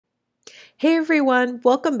Hey everyone,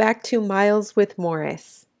 welcome back to Miles with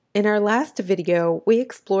Morris. In our last video, we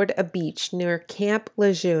explored a beach near Camp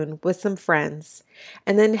Lejeune with some friends,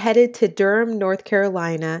 and then headed to Durham, North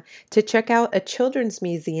Carolina to check out a children's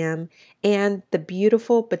museum and the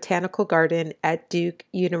beautiful botanical garden at Duke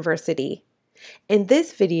University. In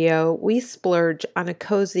this video, we splurge on a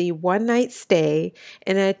cozy one-night stay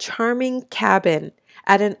in a charming cabin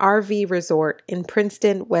at an RV resort in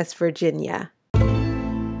Princeton, West Virginia.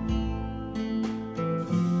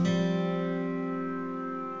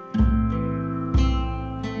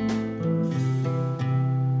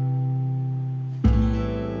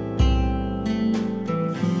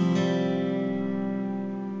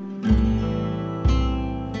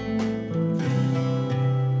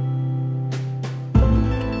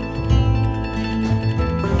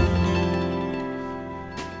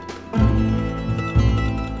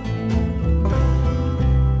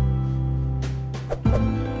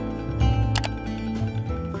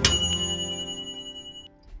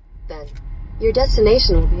 Your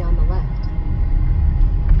destination will be on the left.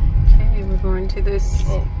 Okay, we're going to this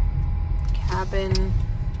cabin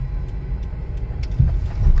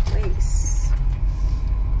place.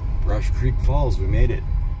 Rush Creek Falls, we made it.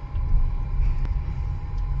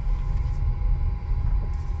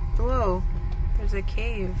 Whoa, there's a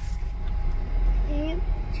cave. Do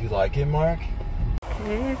you like it, Mark?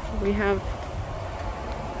 Okay, so we have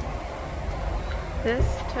this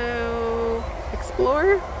to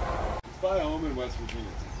explore. Buy a home in West Virginia.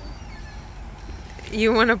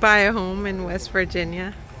 You want to buy a home in West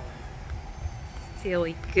Virginia?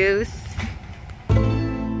 Silly goose.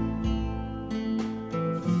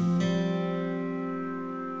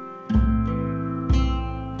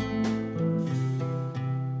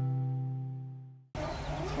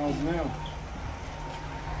 Smells new.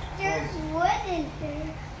 There's wood in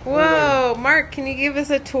here. Whoa, Mark, can you give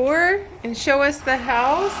us a tour and show us the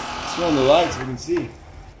house? Let's turn on the lights so we can see.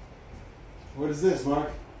 What is this,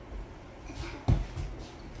 Mark?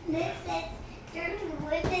 There's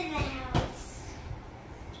wood in the house.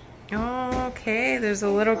 Okay, there's a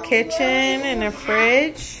little kitchen and a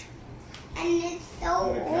fridge. And it's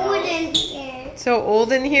so old in here. So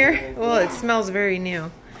old in here? Well, it smells very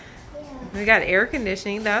new. Yeah. We got air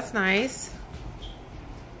conditioning, that's nice.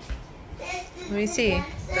 This is Let me see.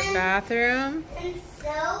 The bathroom. And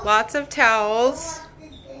so Lots of towels.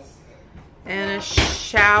 And a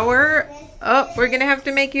shower. Oh, we're gonna have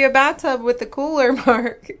to make you a bathtub with the cooler,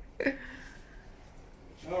 Mark. Oh,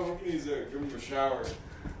 we're gonna use give him a shower.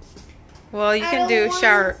 Well, you I can don't do want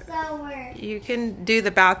shower. a shower. You can do the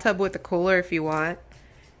bathtub with the cooler if you want.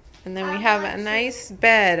 And then we have a nice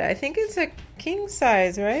bed. I think it's a king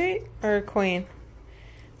size, right? Or a queen.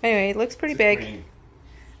 Anyway, it looks pretty big. Green.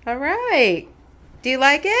 All right. Do you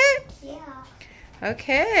like it? Yeah.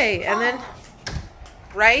 Okay. And then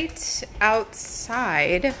right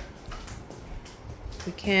outside,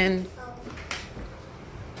 we can,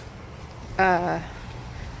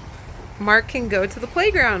 Mark can go to the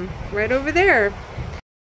playground right over there.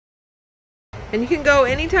 And you can go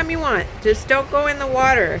anytime you want. Just don't go in the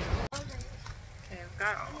water. Okay, we've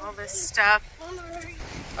got all this stuff.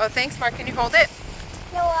 Oh, thanks, Mark. Can you hold it?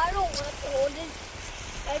 No, I don't want to hold it.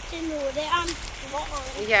 I can hold it. I'm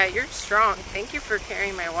strong. Yeah, you're strong. Thank you for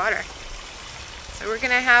carrying my water. So we're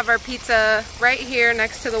gonna have our pizza right here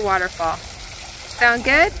next to the waterfall. Sound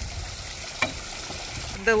good?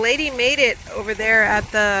 The lady made it over there at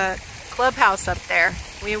the clubhouse up there.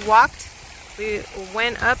 We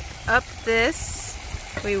went up this,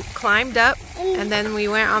 we climbed up, and then we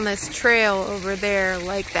went on this trail over there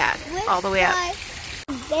like that, all the way up.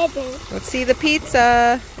 Let's see the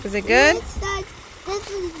pizza. Is it good?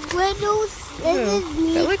 This is Widows. This is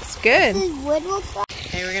me. That looks good. This is Widows.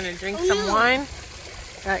 Okay, we're gonna drink some wine.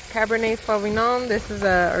 Got Cabernet Sauvignon. This is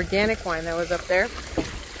a organic wine that was up there.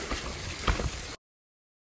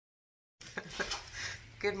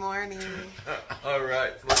 Good morning. All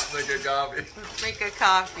right, so let's make a coffee. Let's make a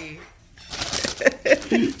coffee.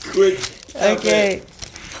 Quick. Okay,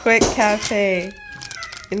 quick cafe.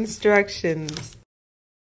 Instructions.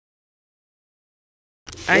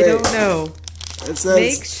 I don't know. It says,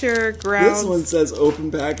 Make sure grounds. This one says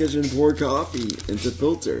open package and pour coffee into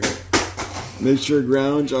filter. Make sure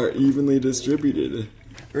grounds are evenly distributed.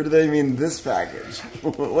 Or do they mean this package?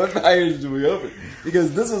 What package do we open?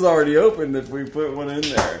 Because this is already opened if we put one in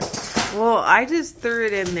there. Well, I just threw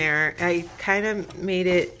it in there. I kind of made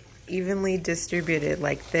it evenly distributed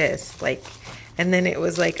like this. And then it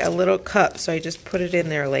was like a little cup, so I just put it in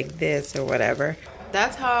there like this or whatever.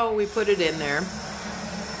 That's how we put it in there.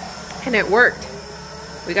 And it worked.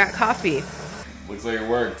 We got coffee. Looks like it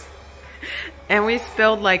worked. And we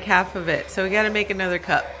spilled like half of it, so we gotta make another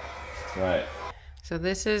cup. Right. So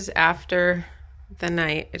this is after the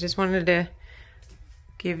night. I just wanted to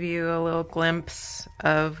give you a little glimpse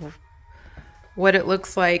of what it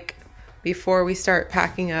looks like before we start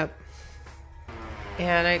packing up.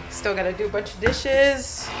 And I still gotta do a bunch of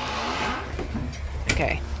dishes.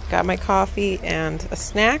 Okay, got my coffee and a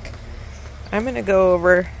snack. I'm gonna go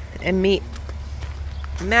over and meet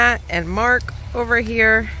Matt and Mark over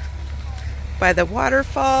here by the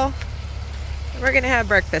waterfall. We're gonna have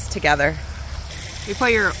breakfast together. You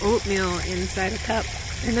put your oatmeal inside a cup.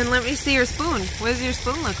 And then let me see your spoon. What does your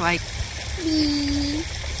spoon look like? The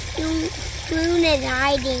spoon is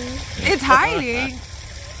hiding. It's hiding.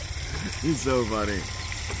 He's so funny.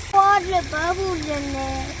 All the bubbles in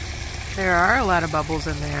there. There are a lot of bubbles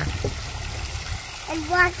in there. And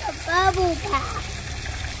like a bubble bath.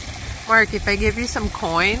 Mark, if I give you some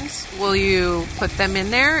coins, will you put them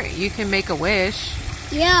in there? You can make a wish.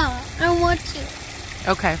 Yeah, I want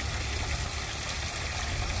to. Okay.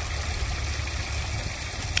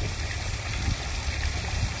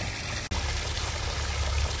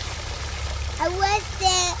 I wished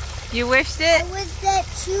it. You wished I it? wished it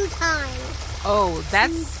 2 times. Oh, 2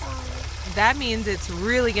 that's times. that means it's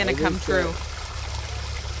really gonna come true.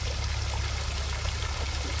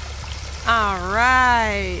 All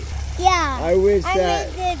right. Yeah. I wish I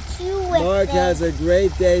that made the 2 with Mark it. has a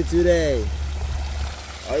great day today.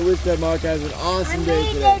 I wish that Mark has an I awesome day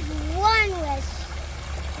made today. it 1 wish.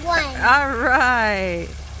 1. All right.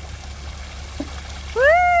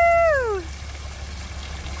 Woo!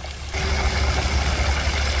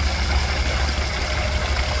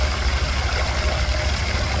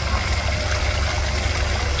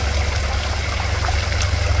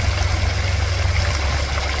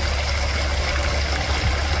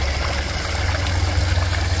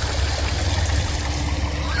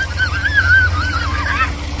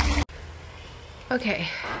 Okay,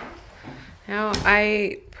 now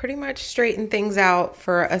I pretty much straightened things out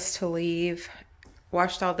for us to leave,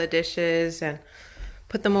 washed all the dishes and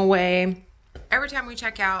put them away. Every time we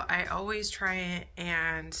check out, I always try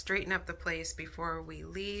and straighten up the place before we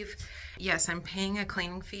leave. Yes, I'm paying a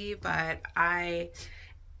cleaning fee, but I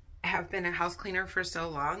have been a house cleaner for so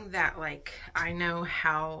long that like I know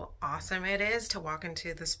how awesome it is to walk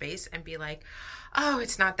into the space and be like, oh,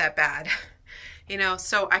 it's not that bad. You know,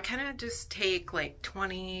 so I kind of just take like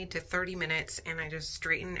 20 to 30 minutes and I just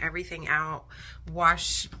straighten everything out,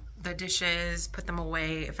 wash the dishes, put them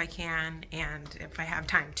away if I can, and if I have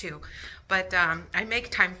time too. But I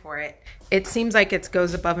make time for it. It seems like it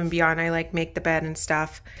goes above and beyond. I like make the bed and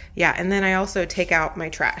stuff. Yeah, and then I also take out my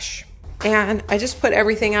trash. And I just put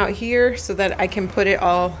everything out here so that I can put it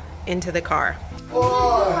all into the car. 4,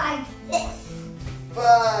 Like this.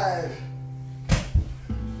 5,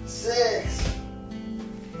 6,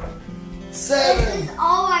 7. This is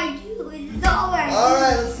all I do. This is all I do. All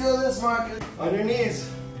right, let's do this, Marcus. On your knees.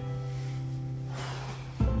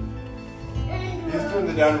 He's doing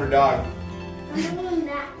the downward dog. I'm doing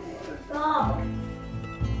that with a dog.